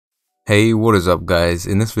Hey, what is up guys?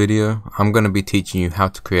 In this video, I'm going to be teaching you how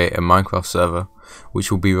to create a Minecraft server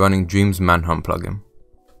which will be running Dream's Manhunt plugin.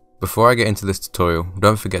 Before I get into this tutorial,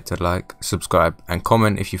 don't forget to like, subscribe and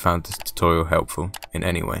comment if you found this tutorial helpful in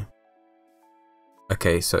any way.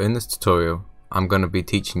 Okay, so in this tutorial, I'm going to be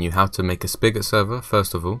teaching you how to make a Spigot server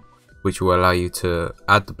first of all, which will allow you to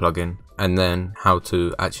add the plugin, and then how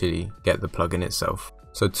to actually get the plugin itself.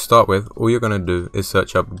 So to start with, all you're going to do is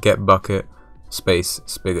search up get bucket space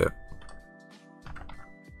Spigot.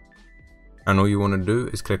 And all you want to do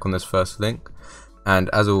is click on this first link, and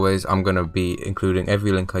as always I'm going to be including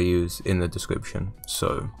every link I use in the description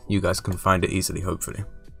so you guys can find it easily, hopefully.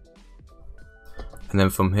 And then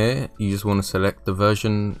from here you just want to select the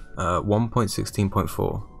version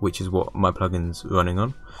 1.16.4, which is what my plugin's running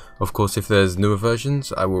on. Of course, if there's newer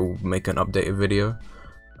versions I will make an updated video,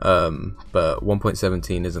 but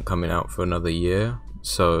 1.17 isn't coming out for another year,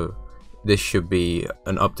 so this should be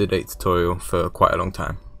an up-to-date tutorial for quite a long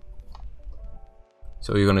time.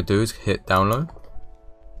 So what you're going to do is hit download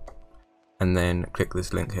and then click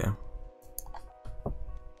this link here.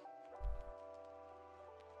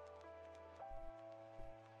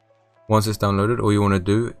 Once it's downloaded, all you want to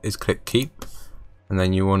do is click keep, and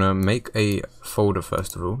then you want to make a folder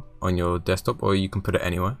first of all on your desktop, or you can put it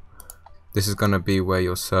anywhere. This is going to be where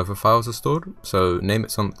your server files are stored, so name it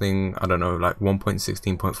something, I don't know, like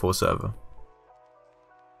 1.16.4 server.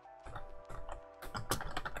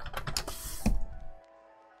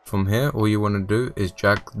 From here, all you want to do is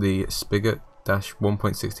drag the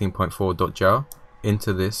spigot-1.16.4.jar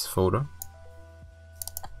into this folder,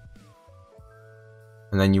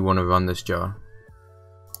 and then you want to run this jar.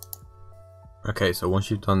 Okay, so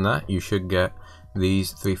once you've done that, you should get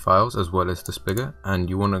these three files as well as the spigot, and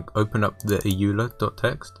you want to open up the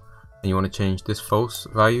eula.txt and you want to change this false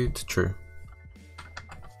value to true.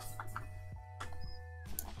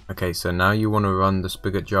 Okay, so now you want to run the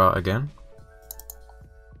spigot jar again.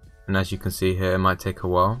 And as you can see here, it might take a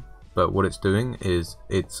while, but what it's doing is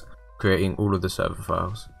it's creating all of the server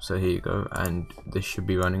files. So here you go, and this should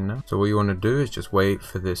be running now. So what you want to do is just wait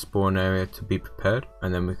for this spawn area to be prepared,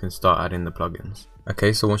 and then we can start adding the plugins.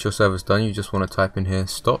 Okay, so once your server's done, you just want to type in here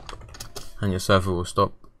stop, and your server will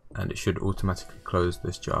stop, and it should automatically close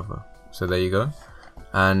this Java. So there you go.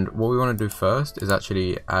 And what we want to do first is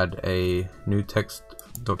actually add a new text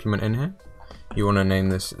document in here. You want to name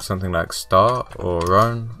this something like start or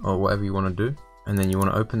run or whatever you want to do, and then you want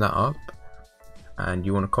to open that up and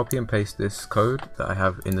you want to copy and paste this code that I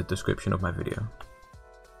have in the description of my video.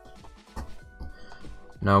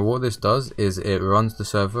 Now what this does is it runs the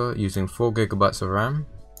server using 4 GB of RAM,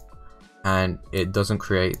 and it doesn't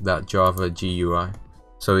create that Java GUI,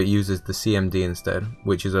 so it uses the CMD instead,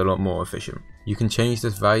 which is a lot more efficient. You can change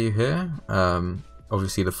this value here.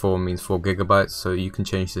 Obviously the 4 means 4 GB, so you can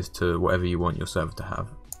change this to whatever you want your server to have.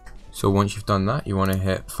 So once you've done that, you want to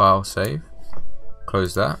hit file save,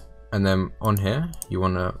 close that, and then on here you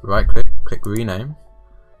want to right click rename,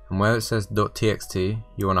 and where it says .txt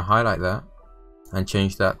you want to highlight that and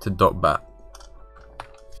change that to .bat.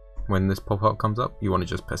 When this pop-up comes up, you want to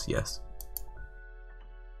just press yes.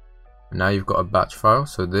 And now you've got a batch file,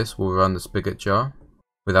 so this will run the spigot jar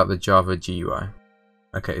without the Java GUI.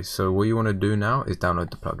 Okay, so what you want to do now is download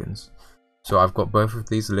the plugins. So I've got both of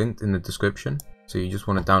these linked in the description, so you just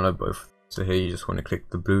want to download both. So here you just want to click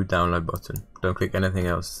the blue download button. Don't click anything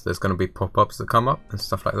else. There's going to be pop-ups that come up and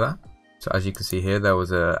stuff like that. So as you can see here, there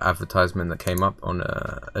was an advertisement that came up on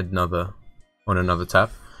another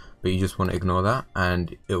tab, but you just want to ignore that,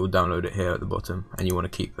 and it will download it here at the bottom, and you want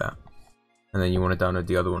to keep that. And then you want to download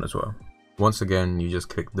the other one as well. Once again, you just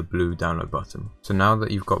click the blue download button. So now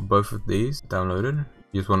that you've got both of these downloaded,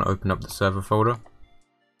 you just want to open up the server folder,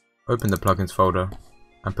 open the plugins folder,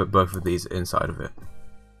 and put both of these inside of it.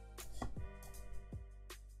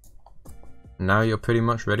 Now you're pretty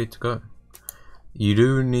much ready to go. You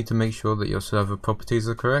do need to make sure that your server properties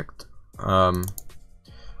are correct.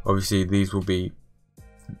 Obviously these will be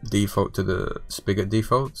default to the Spigot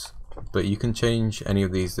defaults, but you can change any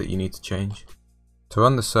of these that you need to change. To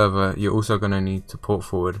run the server, you're also going to need to port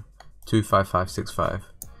forward 25565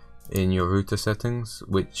 in your router settings,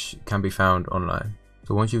 which can be found online.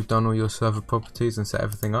 So once you've done all your server properties and set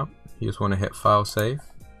everything up, you just want to hit file save.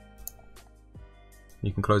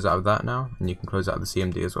 You can close out of that now, and you can close out of the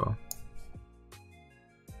CMD as well.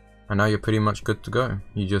 And now you're pretty much good to go.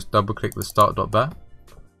 You just double click the start.bat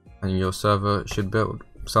and your server should build.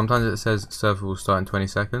 Sometimes it says server will start in 20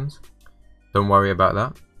 seconds. Don't worry about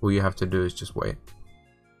that. All you have to do is just wait.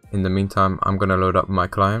 In the meantime, I'm going to load up my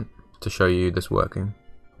client to show you this working.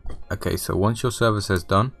 Okay, so once your server says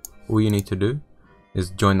done, all you need to do is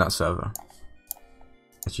join that server.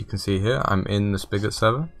 As you can see here, I'm in the Spigot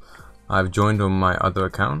server. I've joined on my other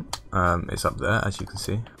account. It's up there, as you can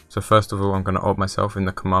see. So first of all, I'm going to opt myself in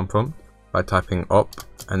the command prompt by typing op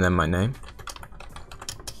and then my name.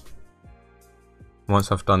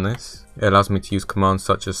 Once I've done this, it allows me to use commands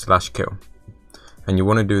such as /kill. And you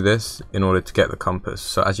want to do this in order to get the compass.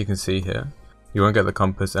 So as you can see here, you won't get the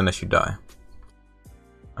compass unless you die.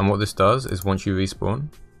 And what this does is once you respawn,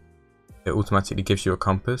 it automatically gives you a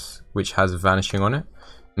compass which has vanishing on it,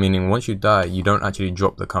 meaning once you die, you don't actually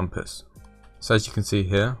drop the compass. So as you can see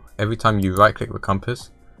here, every time you right click the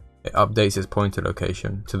compass, it updates its pointer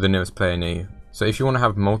location to the nearest player near you. So if you want to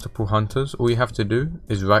have multiple hunters, all you have to do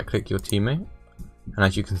is right click your teammate, and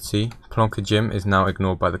as you can see, PlonkerJim is now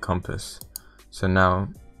ignored by the compass. So now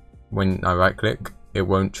when I right click, it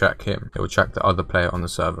won't track him, it will track the other player on the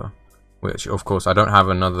server, which of course I don't have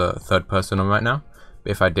another third person on right now,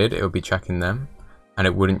 but if I did, it would be tracking them and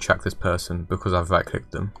it wouldn't track this person because I've right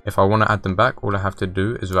clicked them. If I want to add them back, all I have to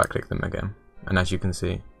do is right click them again, and as you can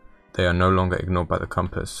see, they are no longer ignored by the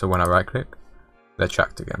compass. So when I right click, they're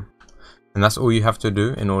tracked again. And that's all you have to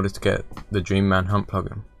do in order to get the Dream Manhunt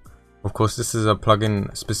plugin. Of course, this is a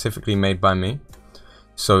plugin specifically made by me,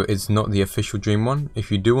 so it's not the official Dream one.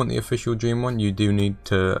 If you do want the official Dream one, you do need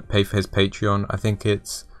to pay for his Patreon. I think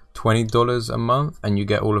it's $20 a month and you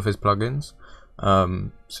get all of his plugins.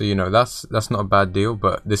 So you know, that's not a bad deal,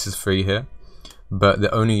 but this is free here. But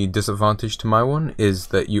the only disadvantage to my one is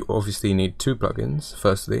that you obviously need 2 plugins,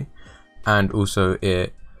 firstly, and also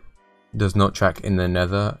it does not track in the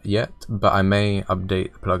nether yet, but I may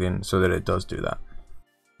update the plugin so that it does do that.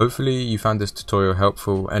 Hopefully you found this tutorial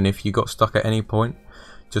helpful, and if you got stuck at any point,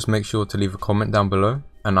 just make sure to leave a comment down below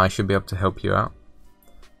and I should be able to help you out.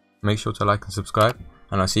 Make sure to like and subscribe,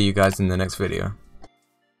 and I'll see you guys in the next video.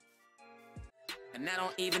 And I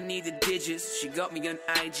don't even need the digits. She got me on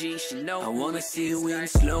IG. She know I wanna see you in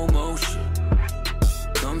slow motion.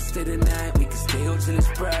 Come stay the night, we can stay up till it's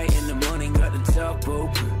bright. In the morning, got the top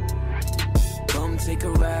open. Come take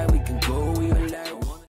a ride.